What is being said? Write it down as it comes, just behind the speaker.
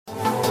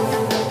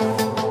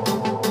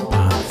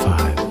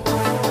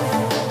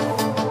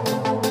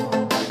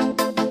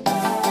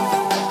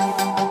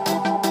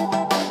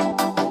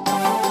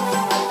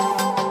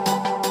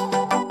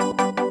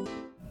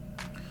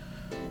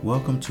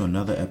Welcome to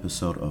another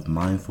episode of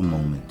Mindful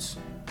Moments,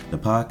 the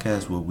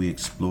podcast where we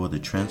explore the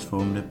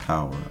transformative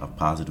power of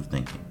positive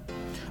thinking.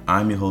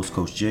 I'm your host,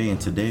 Coach Jay, and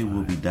today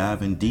we'll be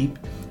diving deep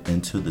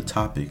into the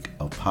topic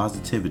of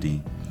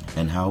positivity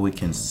and how it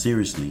can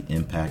seriously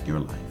impact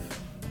your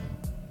life.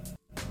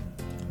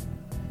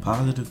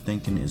 Positive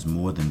thinking is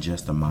more than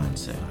just a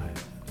mindset.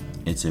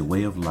 It's a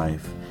way of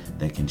life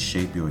that can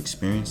shape your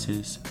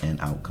experiences and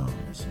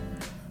outcomes.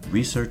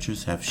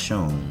 Researchers have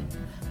shown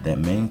that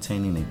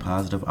maintaining a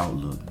positive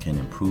outlook can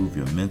improve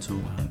your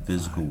mental and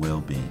physical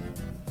well-being,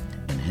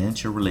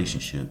 enhance your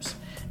relationships,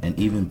 and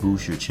even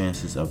boost your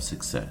chances of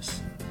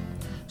success.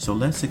 So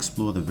let's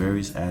explore the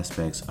various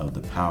aspects of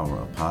the power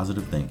of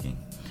positive thinking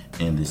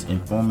in this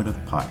informative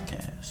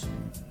podcast.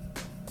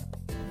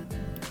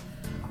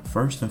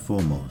 First and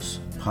foremost,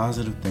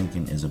 positive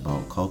thinking is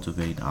about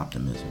cultivating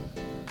optimism.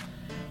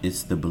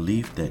 It's the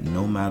belief that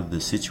no matter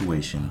the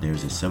situation,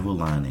 there's a silver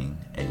lining,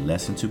 a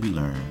lesson to be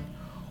learned,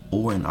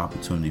 or an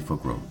opportunity for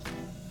growth.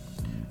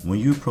 When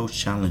you approach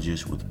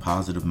challenges with a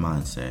positive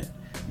mindset,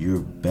 you're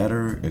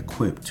better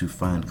equipped to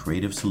find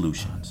creative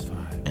solutions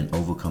and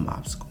overcome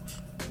obstacles.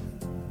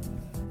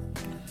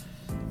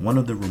 One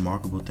of the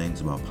remarkable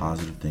things about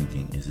positive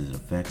thinking is its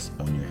effects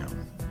on your health.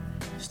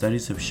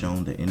 Studies have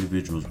shown that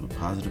individuals with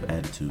positive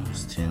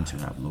attitudes tend to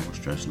have lower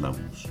stress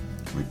levels,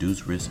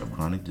 reduced risk of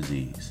chronic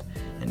disease,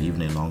 and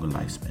even a longer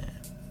lifespan.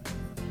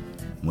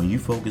 When you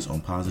focus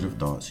on positive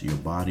thoughts, your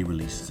body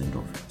releases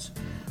endorphins,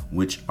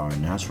 which are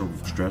natural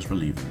stress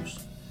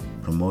relievers,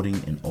 promoting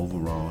an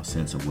overall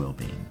sense of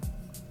well-being.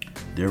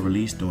 They're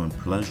released during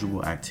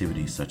pleasurable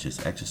activities such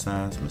as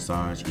exercise,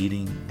 massage,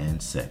 eating,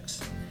 and sex.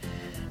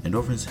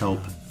 Endorphins help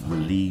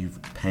relieve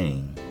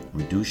pain,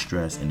 reduce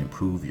stress, and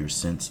improve your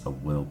sense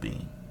of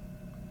well-being.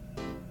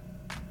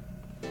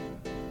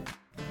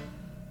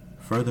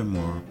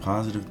 Furthermore,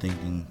 positive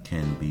thinking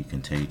can be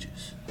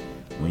contagious.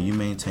 When you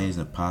maintain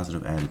a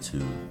positive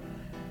attitude,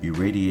 you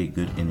radiate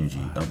good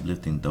energy,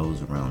 uplifting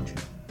those around you.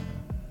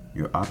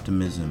 Your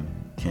optimism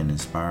can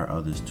inspire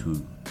others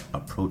to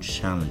approach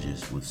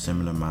challenges with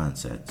similar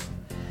mindsets,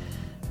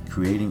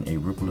 creating a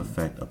ripple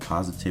effect of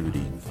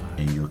positivity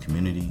in your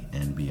community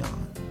and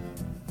beyond.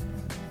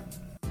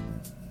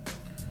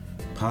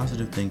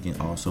 Positive thinking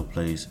also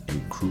plays a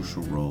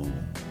crucial role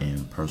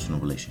in personal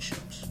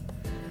relationships.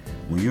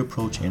 When you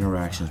approach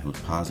interactions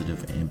with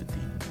positive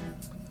empathy,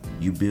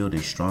 you build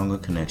a stronger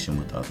connection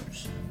with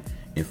others.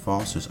 It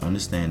fosters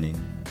understanding,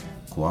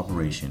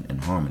 cooperation,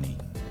 and harmony,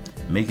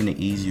 making it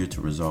easier to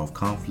resolve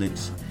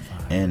conflicts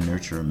and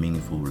nurture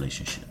meaningful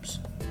relationships.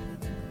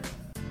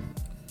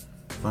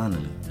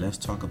 Finally, let's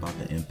talk about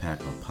the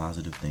impact of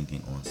positive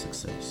thinking on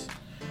success.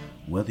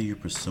 Whether you're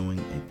pursuing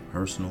a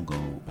personal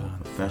goal or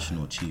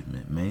professional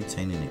achievement,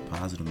 maintaining a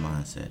positive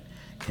mindset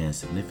can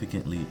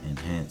significantly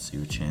enhance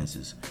your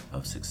chances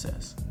of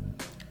success.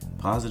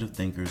 Positive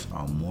thinkers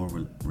are more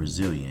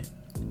resilient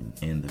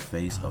in the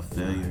face of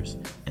failures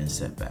and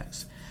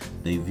setbacks.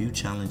 They view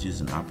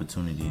challenges and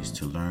opportunities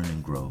to learn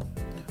and grow,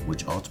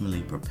 which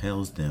ultimately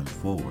propels them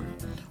forward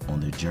on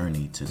their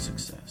journey to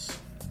success.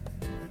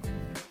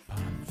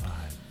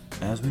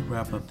 As we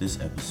wrap up this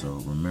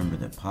episode, remember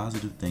that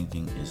positive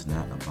thinking is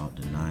not about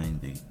denying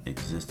the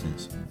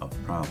existence of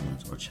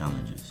problems or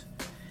challenges.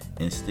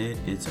 Instead,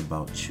 it's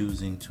about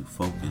choosing to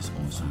focus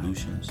on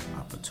solutions,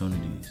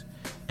 opportunities,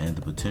 and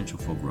the potential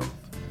for growth.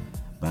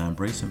 By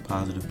embracing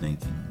positive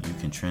thinking, you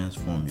can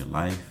transform your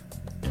life,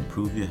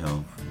 improve your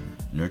health,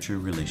 nurture a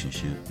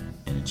relationship,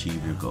 and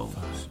achieve your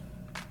goals.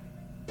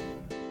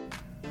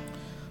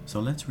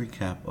 So let's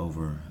recap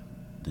over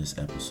this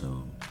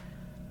episode.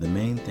 The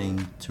main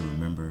thing to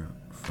remember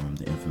from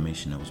the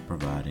information that was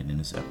provided in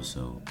this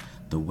episode,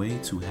 the way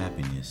to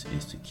happiness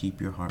is to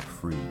keep your heart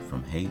free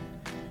from hate,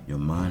 your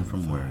mind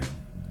from worry.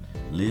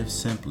 Live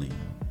simply,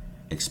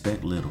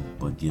 expect little,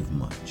 but give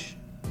much.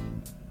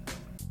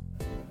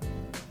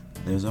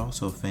 There's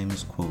also a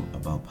famous quote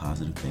about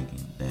positive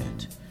thinking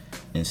that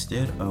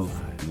instead of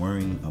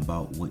worrying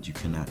about what you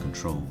cannot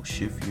control,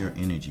 shift your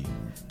energy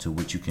to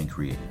what you can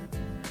create.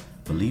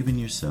 Believe in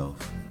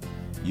yourself.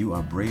 You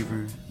are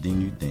braver than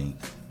you think,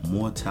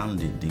 more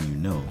talented than you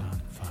know,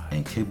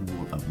 and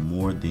capable of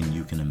more than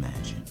you can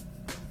imagine.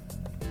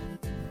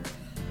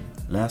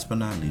 Last but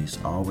not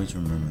least, always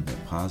remember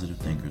that positive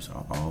thinkers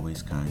are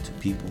always kind to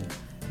people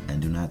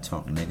and do not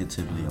talk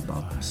negatively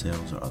about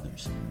themselves or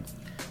others.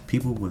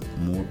 People with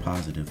more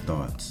positive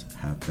thoughts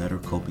have better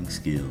coping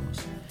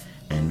skills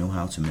and know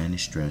how to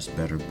manage stress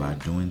better by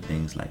doing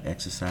things like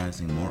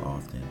exercising more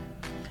often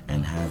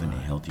and having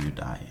a healthier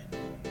diet.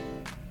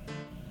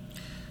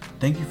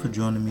 Thank you for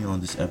joining me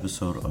on this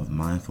episode of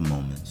Mindful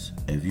Moments.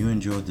 If you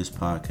enjoyed this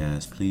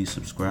podcast, please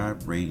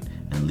subscribe, rate,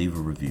 and leave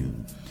a review.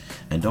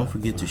 And don't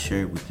forget to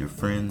share it with your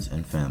friends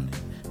and family.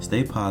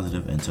 Stay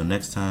positive. Until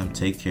next time,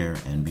 take care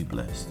and be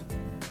blessed.